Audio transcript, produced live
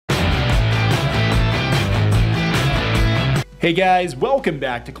Hey guys, welcome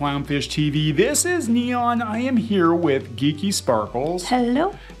back to Clownfish TV. This is Neon. I am here with Geeky Sparkles.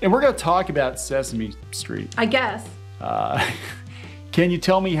 Hello. And we're going to talk about Sesame Street. I guess. Can you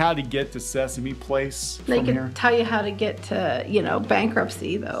tell me how to get to Sesame Place They can tell you how to get to,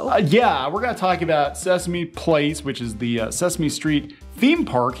 bankruptcy though. Yeah, we're going to talk about Sesame Place, which is the Sesame Street theme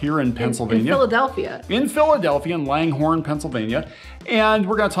park here in Pennsylvania. In Philadelphia. In Philadelphia, in Langhorne, Pennsylvania. And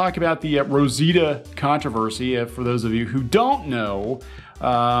we're going to talk about the Rosita controversy. For those of you who don't know,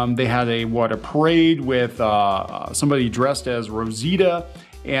 they had a parade with somebody dressed as Rosita,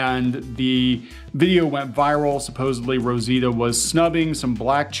 and the video went viral. Supposedly Rosita was snubbing some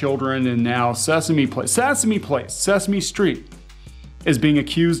black children, and now Sesame Street is being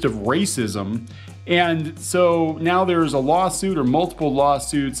accused of racism. And so now there's a lawsuit or multiple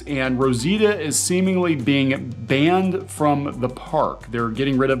lawsuits, and Rosita is seemingly being banned from the park. They're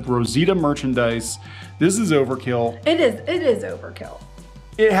getting rid of Rosita merchandise. This is overkill. It is overkill.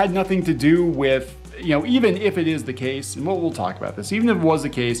 It had nothing to do with, even if it is the case, and we'll talk about this, even if it was the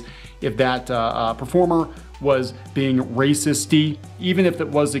case, if that performer was being racist-y, even if it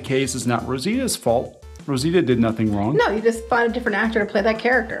was the case, it's not Rosita's fault. Rosita did nothing wrong. No, you just find a different actor to play that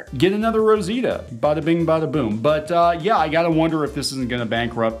character. Get another Rosita. Bada bing, bada boom. But yeah, I gotta wonder if this isn't gonna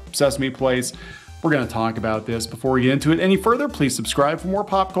bankrupt Sesame Place. We're gonna talk about this. Before we get into it any further, please subscribe for more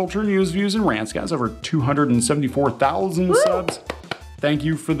pop culture news, views, and rants. Guys, over 274,000 subs. Thank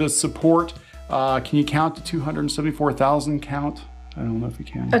you for the support. Can you count to 274,000 count? I don't know if you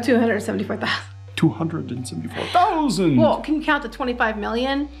can. 274,000. 274,000. Well, can you count to 25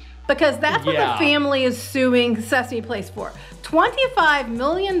 million? Because that's what the family is suing Sesame Place for. $25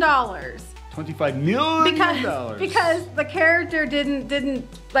 million. $25 million. Because the character didn't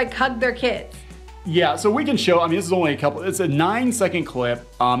like hug their kids. Yeah, so we can show, this is only it's a 9-second clip.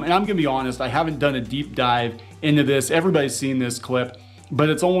 And I'm gonna be honest, I haven't done a deep dive into this. Everybody's seen this clip, but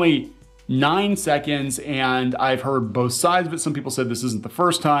it's only 9 seconds, and I've heard both sides of it. Some people said this isn't the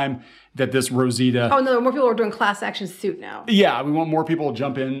first time that this Rosita... Oh no, more people are doing class action suit now. Yeah, we want more people to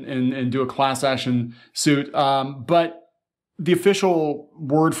jump in and do a class action suit. But the official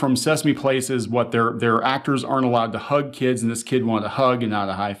word from Sesame Place is what their actors aren't allowed to hug kids, and this kid wanted a hug and not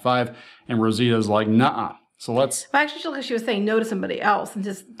a high five, and Rosita's like, nah. So let's... Well, actually, she looked like she was saying no to somebody else and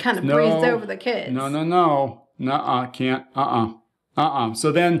just kind of breezed over the kids. No. Nuh-uh, can't.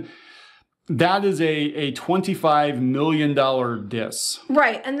 So then... That is a $25 million diss.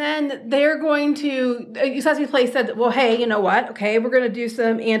 Right, and then they're going to, Sesame Place said, well, hey, you know what? Okay, we're going to do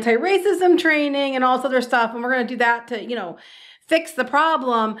some anti-racism training and all this other stuff, and we're going to do that to, fix the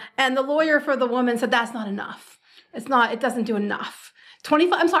problem. And the lawyer for the woman said, that's not enough. It doesn't do enough.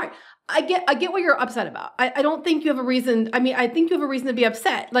 I'm sorry. I get what you're upset about. I don't think you have a reason. I think you have a reason to be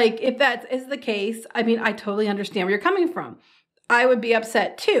upset. Like, if that is the case, I totally understand where you're coming from. I would be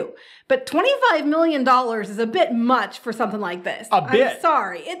upset too. But $25 million is a bit much for something like this. A bit. I'm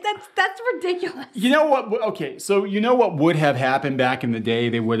sorry. That's ridiculous. You know what? Okay, so you know what would have happened back in the day?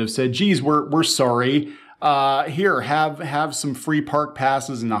 They would have said, geez, we're sorry. Here, have some free park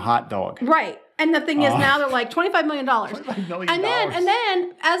passes and a hot dog. Right. And the thing is, now they're like $25 million. $25 million. And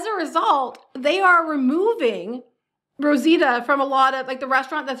then, as a result, they are removing Rosita from a lot of, like, the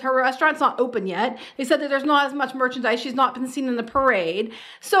restaurant, her restaurant's not open yet. They said that there's not as much merchandise. She's not been seen in the parade.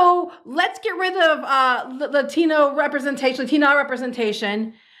 So let's get rid of Latino representation.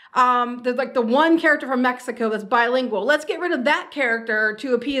 There's like the one character from Mexico that's bilingual. Let's get rid of that character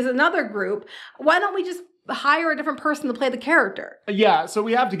to appease another group. Why don't we just hire a different person to play the character? Yeah, so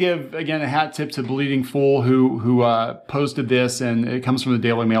we have to give, again, a hat tip to Bleeding Fool who posted this, and it comes from the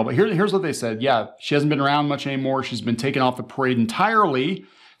Daily Mail. But here's what they said. Yeah, she hasn't been around much anymore. She's been taken off the parade entirely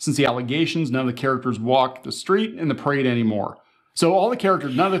since the allegations. None of the characters walk the street in the parade anymore. So none of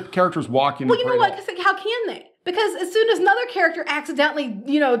the characters walk in the parade. Well, you know what? Because how can they? Because as soon as another character accidentally,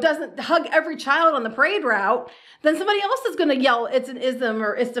 doesn't hug every child on the parade route, then somebody else is going to yell, it's an ism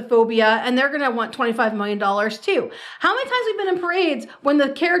or istophobia, and they're going to want $25 million too. How many times have we been in parades when the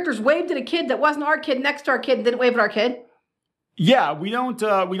characters waved at a kid that wasn't our kid next to our kid and didn't wave at our kid? Yeah, we don't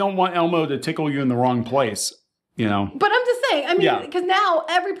want Elmo to tickle you in the wrong place. But I'm just saying, because now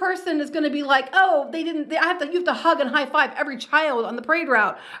every person is going to be like, oh, you have to hug and high five every child on the parade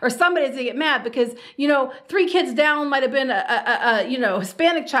route, or somebody's going to get mad because, 3 kids down might have been a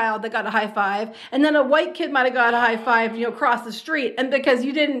Hispanic child that got a high five, and then a white kid might have got a high five, across the street. And because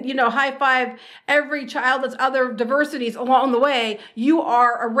you didn't, high five every child that's other diversities along the way, you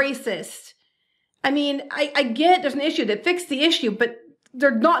are a racist. I get there's an issue. They fix the issue, but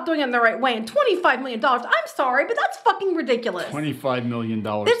they're not doing it in the right way. And $25 million, I'm sorry, but that's fucking ridiculous. $25 million.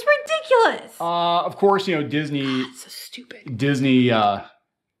 It's ridiculous. Of course, you know, Disney. So stupid. Disney, you know,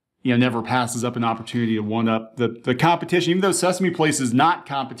 never passes up an opportunity to one up the competition. Even though Sesame Place is not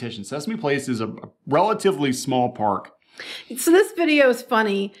competition, Sesame Place is a relatively small park. So this video is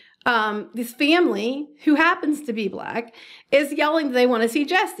funny. This family, who happens to be black, is yelling that they want to see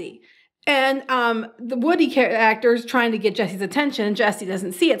Jessie. And the Woody actor is trying to get Jessie's attention, and Jessie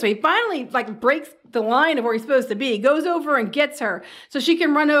doesn't see it. So he finally like breaks the line of where he's supposed to be, goes over and gets her so she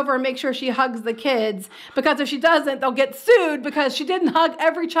can run over and make sure she hugs the kids. Because if she doesn't, they'll get sued because she didn't hug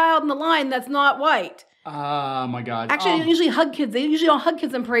every child in the line that's not white. Oh my God. Actually, they don't usually hug kids. They usually don't hug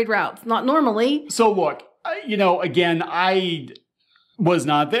kids in parade routes, not normally. So look, you know, again, I was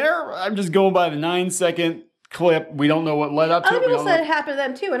not there. I'm just going by the 9-second clip. We don't know what led up to it. Other people said it happened to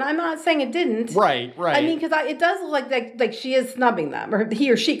them too, and I'm not saying it didn't. Right. I mean, because it does look like she is snubbing them, or he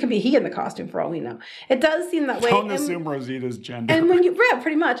or she could be he in the costume for all we know. It does seem that way. Don't assume Rosita's gender. And when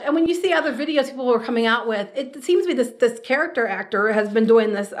pretty much, and when you see other videos people were coming out with, it seems to be this character actor has been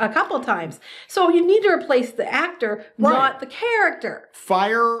doing this a couple of times. So you need to replace the actor, not the character.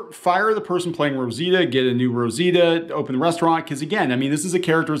 Fire the person playing Rosita, get a new Rosita, open the restaurant. Because again, I mean, this is a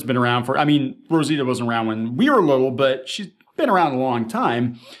character that's been around for, I mean, Rosita wasn't around when we were little, but she's been around a long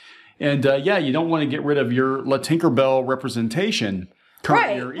time. And yeah, you don't want to get rid of your La Tinkerbell representation.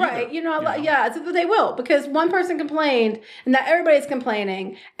 Right. You know, yeah, so they will, because one person complained and now everybody's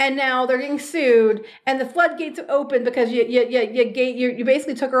complaining, and now they're getting sued, and the floodgates are open because you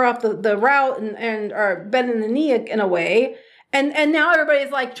basically took her off the route and are bending the knee in a way. And now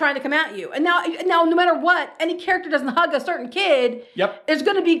everybody's like trying to come at you. And now no matter what, any character doesn't hug a certain kid, there's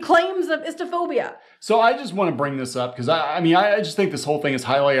going to be claims of istophobia. So I just want to bring this up because I mean, I just think this whole thing is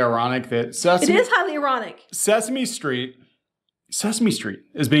highly ironic that It is highly ironic. Sesame Street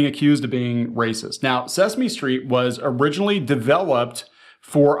is being accused of being racist. Now, Sesame Street was originally developed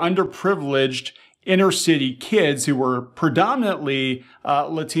for underprivileged inner city kids who were predominantly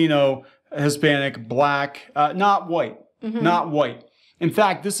Latino, Hispanic, black, not white. Not white. In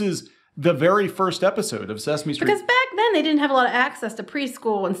fact, this is the very first episode of Sesame Street. Because back then they didn't have a lot of access to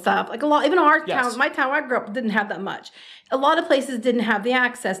preschool and stuff. Like a lot, even our town, my town where I grew up, didn't have that much. A lot of places didn't have the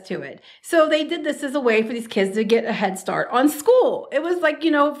access to it. So they did this as a way for these kids to get a head start on school. It was like, you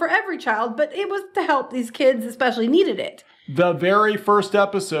know, for every child, but it was to help these kids especially needed it. The very first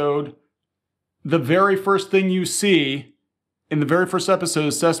episode, the very first thing you see in the very first episode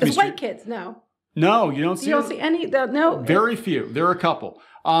of Sesame Street. White kids, no. No, you don't see. You don't see any. No, very few. There are a couple.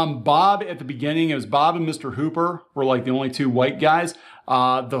 Bob at the beginning, it was Bob and Mr. Hooper were like the only two white guys.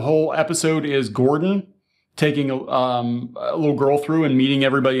 The whole episode is Gordon taking a little girl through and meeting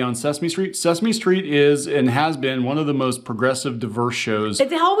everybody on Sesame Street. Sesame Street is and has been one of the most progressive, diverse shows.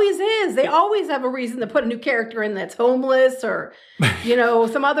 It always is. They always have a reason to put a new character in that's homeless or, you know,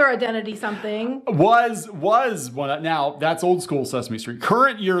 some other identity something. Was one. Now, that's old school Sesame Street.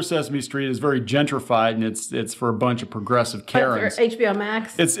 Current year Sesame Street is very gentrified, and it's for a bunch of progressive Karens. For HBO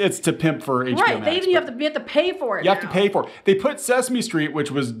Max? It's to pimp for HBO Max. Right. You have to pay for it. You have to pay for it. They put Sesame Street,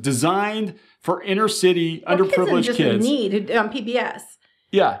 which was designed for inner city, underprivileged kids. Need on PBS.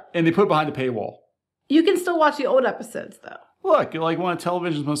 Yeah, and they put it behind a paywall. You can still watch the old episodes, though. Look, you're like one of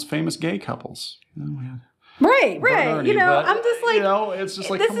television's most famous gay couples. You know, right. You know, I'm just like, you know, it's just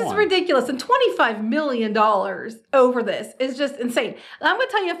like, this is ridiculous. And $25 million over this is just insane. I'm going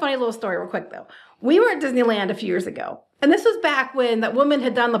to tell you a funny little story real quick, though. We were at Disneyland a few years ago. And this was back when that woman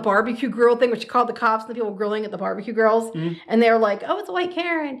had done the barbecue grill thing, where she called the cops and the people grilling at the barbecue grills. And they were like, oh, it's a white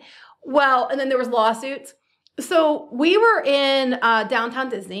Karen. Well, and then there was lawsuits. So we were in downtown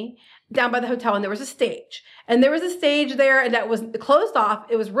Disney, down by the hotel, and there was a stage. And there was a stage there and that was closed off.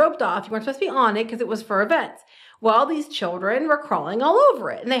 It was roped off. You weren't supposed to be on it because it was for events. Well, these children were crawling all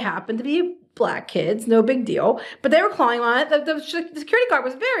over it. And they happened to be black kids, no big deal. But they were crawling on it. The security guard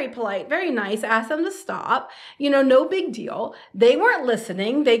was very polite, very nice, asked them to stop. You know, no big deal. They weren't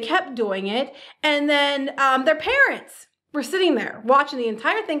listening. They kept doing it. And then their parents were sitting there watching the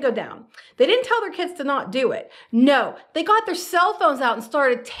entire thing go down. They didn't tell their kids to not do it. No, they got their cell phones out and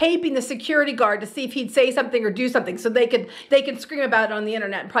started taping the security guard to see if he'd say something or do something so they could scream about it on the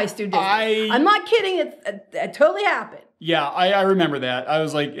internet and probably sue Disney. I'm not kidding. It totally happened. Yeah, I remember that. I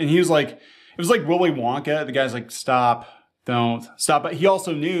was like, and he was like, it was like Willy Wonka. The guy's like, stop, don't, stop. But he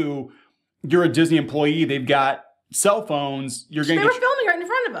also knew you're a Disney employee. They've got cell phones. They were filming right in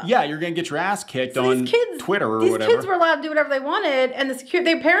front of them. Yeah, you're going to get your ass kicked on Twitter or whatever. These kids were allowed to do whatever they wanted, and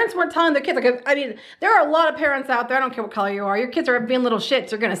their parents weren't telling their kids. Like, I mean, there are a lot of parents out there. I don't care what color you are. Your kids are being little shits.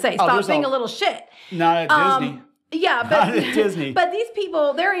 They're going to say, stop being a little shit. Not at Disney. Yeah, but Disney. But these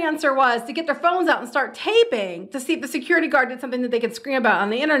people, their answer was to get their phones out and start taping to see if the security guard did something that they could scream about on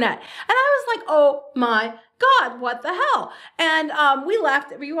the internet. And I was like, oh my God, what the hell? And we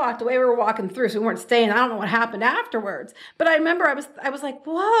left. We walked away. We were walking through, so we weren't staying. I don't know what happened afterwards. But I remember I was like,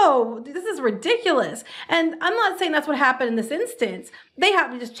 whoa, this is ridiculous. And I'm not saying that's what happened in this instance. They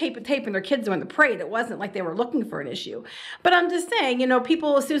happened to just taping their kids during the parade. It wasn't like they were looking for an issue. But I'm just saying, you know,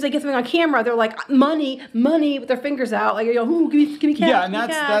 people, as soon as they get something on camera, they're like, money, with their fingers out. Like, you know, give me cash. Yeah, and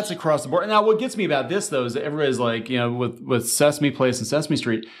that's across the board. Now, what gets me about this, though, is that everybody's like, you know, with Sesame Place and Sesame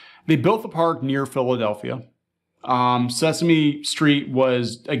Street, they built the park near Philadelphia. Sesame Street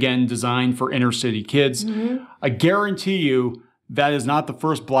was, again, designed for inner city kids. Mm-hmm. I guarantee you that is not the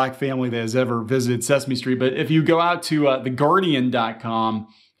first black family that has ever visited Sesame Street. But if you go out to theguardian.com,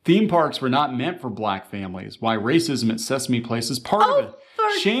 theme parks were not meant for black families. Why racism at Sesame Place is part of it.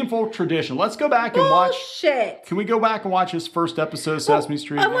 Shameful tradition. Let's go back and watch. Bullshit. Can we go back and watch this first episode of Sesame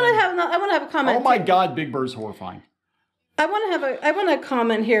Street? I want to have a comment. Oh my God, Big Bird's horrifying. I want to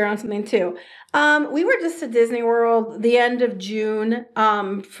comment here on something too. We were just at Disney World the end of June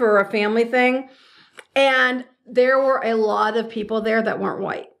for a family thing, and there were a lot of people there that weren't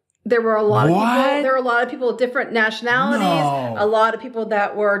white. There were a lot of people. There were a lot of people with different nationalities. No. A lot of people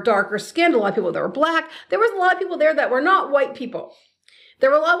that were darker skinned. A lot of people that were black. There was a lot of people there that were not white people. There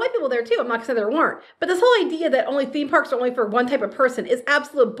were a lot of white people there too. I'm not going to say there weren't. But this whole idea that only theme parks are only for one type of person is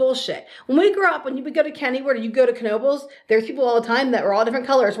absolute bullshit. When we grew up, when you would go to Kennywood or you go to Knoebels, there's people all the time that were all different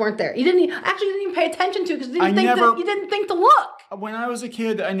colors, weren't there? You didn't even pay attention to because you didn't think to look. When I was a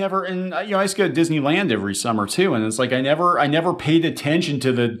kid, I used to go to Disneyland every summer too, and it's like I never paid attention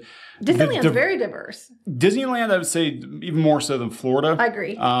to the. Disneyland's very diverse. Disneyland, I would say, even more so than Florida. I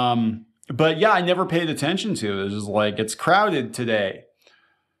agree. But yeah, I never paid attention to it. It's just like it's crowded today.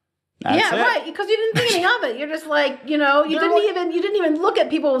 That's right. Because you didn't think anything of it. You're just like, you know, you didn't even look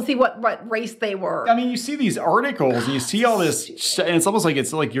at people and see what race they were. I mean, you see these articles and you see all this, and it's almost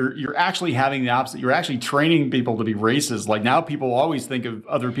like you're actually having the opposite. You're actually training people to be racist. Like now, people always think of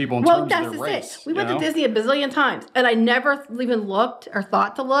other people in terms of their race. We went to Disney a bazillion times, and I never even looked or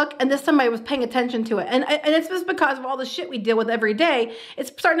thought to look. And this time, I was paying attention to it, and it's just because of all the shit we deal with every day.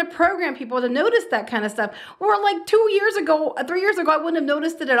 It's starting to program people to notice that kind of stuff. Where like 3 years ago, I wouldn't have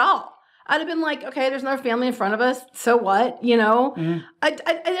noticed it at all. I'd have been like, okay, there's another family in front of us. So what? You know? Mm-hmm.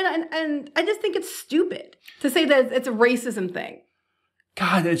 I just think it's stupid to say that it's a racism thing.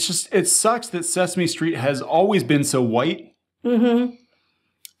 God, it sucks that Sesame Street has always been so white. Mm-hmm.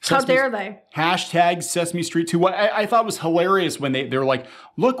 How dare they? Hashtag Sesame Street too white. I thought it was hilarious when they're like,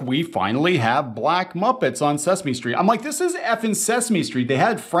 look, we finally have black Muppets on Sesame Street. I'm like, this is effing Sesame Street. They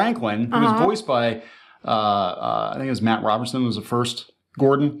had Franklin, who was voiced by, I think it was Matt Robertson, was the first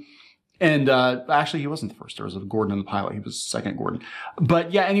Gordon. And actually, he wasn't the first. There was a Gordon in the pilot. He was second Gordon.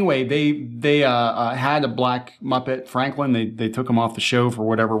 But yeah, anyway, they had a black Muppet, Franklin. They took him off the show for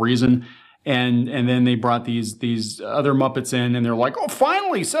whatever reason. And then they brought these other Muppets in, and they're like, oh,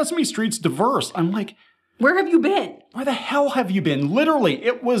 finally, Sesame Street's diverse. I'm like, where have you been? Where the hell have you been? Literally,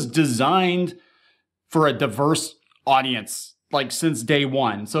 it was designed for a diverse audience. Like since day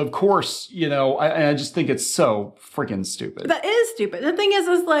one. So of course, you know, I just think it's so freaking stupid. That is stupid. The thing is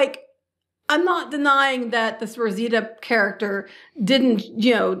like, I'm not denying that this Rosita character didn't,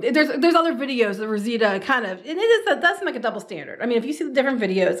 you know, there's other videos of Rosita kind of, and that's like a double standard. I mean, if you see the different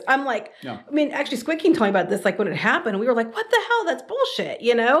videos, I'm like, I mean, actually Squid King told me about this, like when it happened, we were like, what the hell? That's bullshit,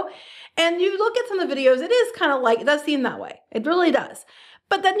 you know? And you look at some of the videos, it is kind of like, it does seem that way. It really does.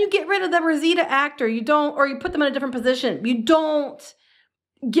 But then you get rid of the Rosita actor, or you put them in a different position. You don't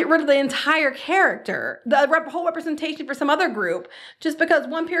get rid of the entire character, the whole representation for some other group, just because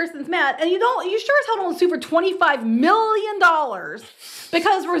one person's mad. And you sure as hell don't sue for $25 million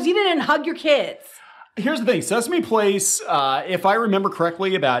because Rosita didn't hug your kids. Here's the thing. Sesame Place, if I remember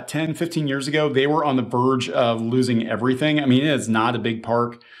correctly, about 10, 15 years ago, they were on the verge of losing everything. I mean, it's not a big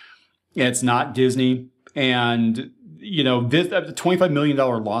park. It's not Disney. And you know, this $25 million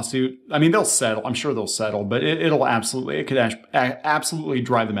lawsuit, I mean, they'll settle. I'm sure they'll settle, but it could absolutely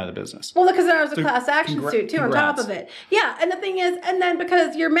drive them out of business. Well, because there was a class action suit, too, on top of it. Yeah, and the thing is, and then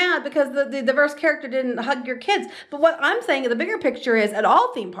because you're mad because the diverse character didn't hug your kids. But what I'm saying, the bigger picture is at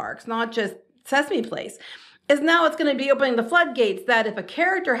all theme parks, not just Sesame Place, is now it's going to be opening the floodgates that if a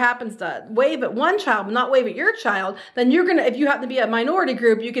character happens to wave at one child but not wave at your child, then you're going to, if you happen to be a minority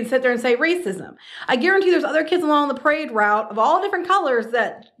group, you can sit there and say racism. I guarantee there's other kids along the parade route of all different colors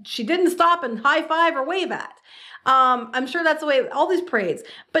that she didn't stop and high five or wave at. I'm sure that's the way all these parades.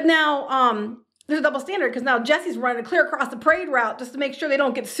 But now, there's a double standard because now Jesse's running clear across the parade route just to make sure they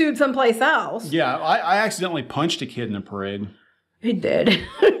don't get sued someplace else. Yeah, I accidentally punched a kid in a parade. He did.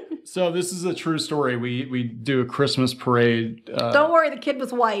 So this is a true story. We do a Christmas parade. Don't worry, the kid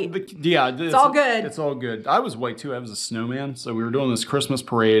was white. It's all good. It's all good. I was white too. I was a snowman. So we were doing this Christmas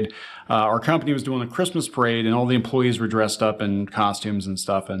parade. Our company was doing a Christmas parade, and all the employees were dressed up in costumes and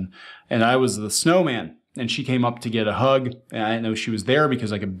stuff. And I was the snowman. And she came up to get a hug, and I didn't know she was there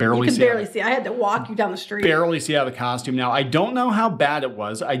because I could barely see. You could barely see. I had to walk you down the street. Barely see out of the costume. Now, I don't know how bad it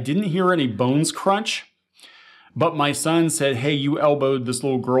was. I didn't hear any bones crunch, but my son said, hey, you elbowed this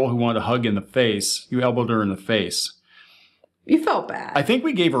little girl who wanted a hug in the face. You elbowed her in the face. You felt bad. I think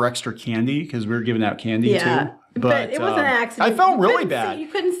we gave her extra candy because we were giving out candy too. But it was an accident. I felt really bad. You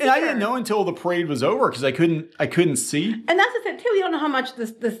couldn't see and her. I didn't know until the parade was over because I couldn't see. And that's the thing too. You don't know how much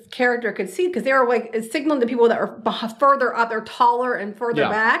this character could see because they were like signaling to people that are further up, they're taller and further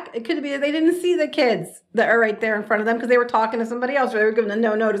back. It could be that they didn't see the kids that are right there in front of them because they were talking to somebody else or they were giving a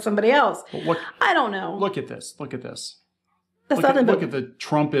no to somebody else. I don't know. Look at this. Look at this. Look at the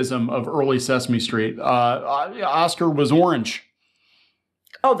Trumpism of early Sesame Street. Oscar was orange.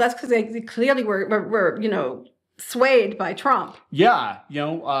 Oh, that's because they clearly were swayed by Trump. Yeah,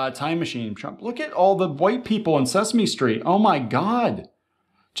 Time Machine Trump. Look at all the white people in Sesame Street. Oh my God.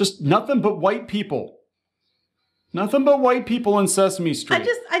 Just nothing but white people. Nothing but white people in Sesame Street.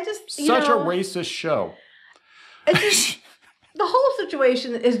 I just Such a racist show. The whole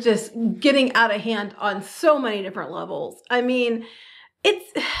situation is just getting out of hand on so many different levels. I mean,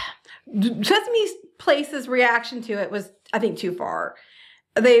 Sesame Place's reaction to it was, I think, too far.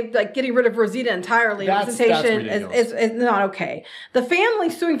 They getting rid of Rosita entirely. Representation is not okay. The family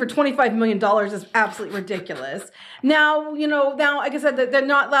suing for $25 million is absolutely ridiculous. Now, like I said, they're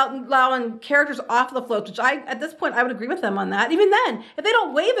not allowing characters off the floats, which at this point, I would agree with them on that. Even then, if they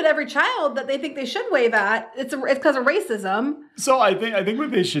don't wave at every child that they think they should wave at, it's because of racism. So I think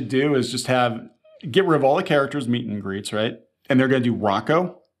what they should do is just get rid of all the characters meet and greets, right? And they're going to do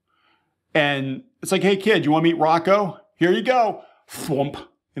Rocco. And it's like, hey, kid, you want to meet Rocco? Here you go. Thwump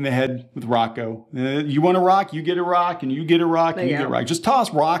in the head with Rocco. You want a rock? You get a rock, and you get a rock, and you get a rock. Just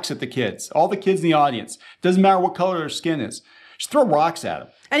toss rocks at the kids. All the kids in the audience. Doesn't matter what color their skin is. Just throw rocks at them.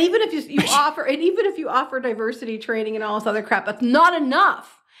 And even if you offer diversity training and all this other crap, that's not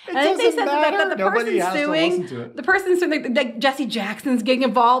enough. And I think they said that the person suing, like Jesse Jackson's getting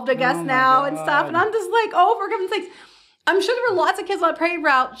involved, I guess, now and stuff. And I'm just like, oh, for goodness sakes. I'm sure there were lots of kids on the parade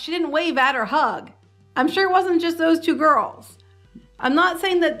route. She didn't wave at or hug. I'm sure it wasn't just those two girls. I'm not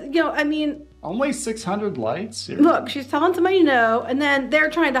saying that, only 600 lights? Seriously? Look, she's telling somebody no, and then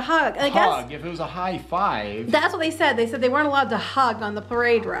they're trying to hug. And I guess if it was a high five. That's what they said. They said they weren't allowed to hug on the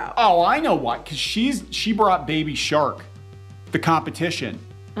parade route. Oh, I know why. Because she brought Baby Shark, the competition.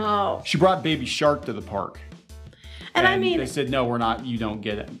 Oh. She brought Baby Shark to the park. And they said, no, we're not, you don't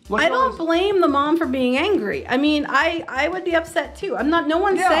get it. I don't blame the mom for being angry. I mean, I would be upset thank no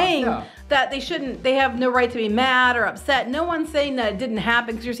one's saying that they have no right to be mad or upset. No one's saying that it didn't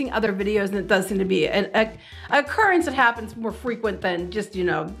happen because you're seeing other videos and it does seem to be an occurrence that happens more frequent than just,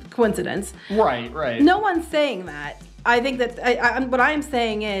 coincidence. Right. No one's saying that. I think that what I'm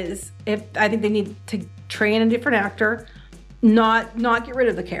saying is I think they need to train a different actor. Not get rid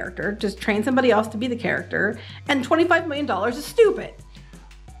of the character, just train somebody else to be the character. And $25 million is stupid.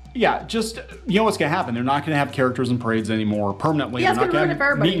 Yeah, just, what's going to happen? They're not going to have characters in parades anymore permanently. Yeah, they're not going to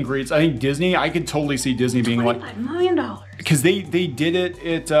have meet and greets. I think Disney, I could totally see Disney being like... $25 million. Because they did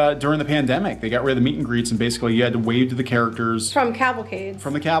it during the pandemic. They got rid of the meet and greets and basically you had to wave to the characters. From cavalcades.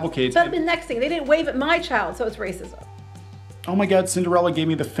 From the cavalcades. That'd be the next thing. They didn't wave at my child, so it's racism. Oh my God, Cinderella gave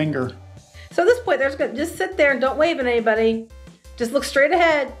me the finger. So at this point, just sit there and don't wave at anybody. Just look straight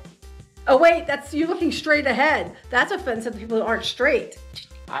ahead. Oh wait, that's you looking straight ahead. That's offensive to people who aren't straight.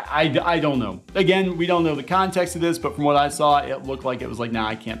 I don't know. Again, we don't know the context of this, but from what I saw, it looked like it was like, nah,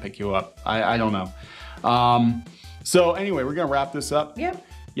 I can't pick you up. I don't know. So anyway, we're gonna wrap this up. Yep.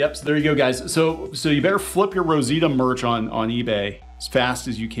 So there you go, guys. So you better flip your Rosita merch on eBay as fast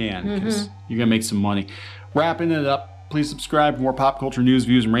as you can because you're gonna make some money. Wrapping it up. Please subscribe for more pop culture news,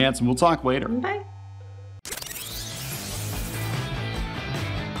 views, and rants, and we'll talk later. Bye.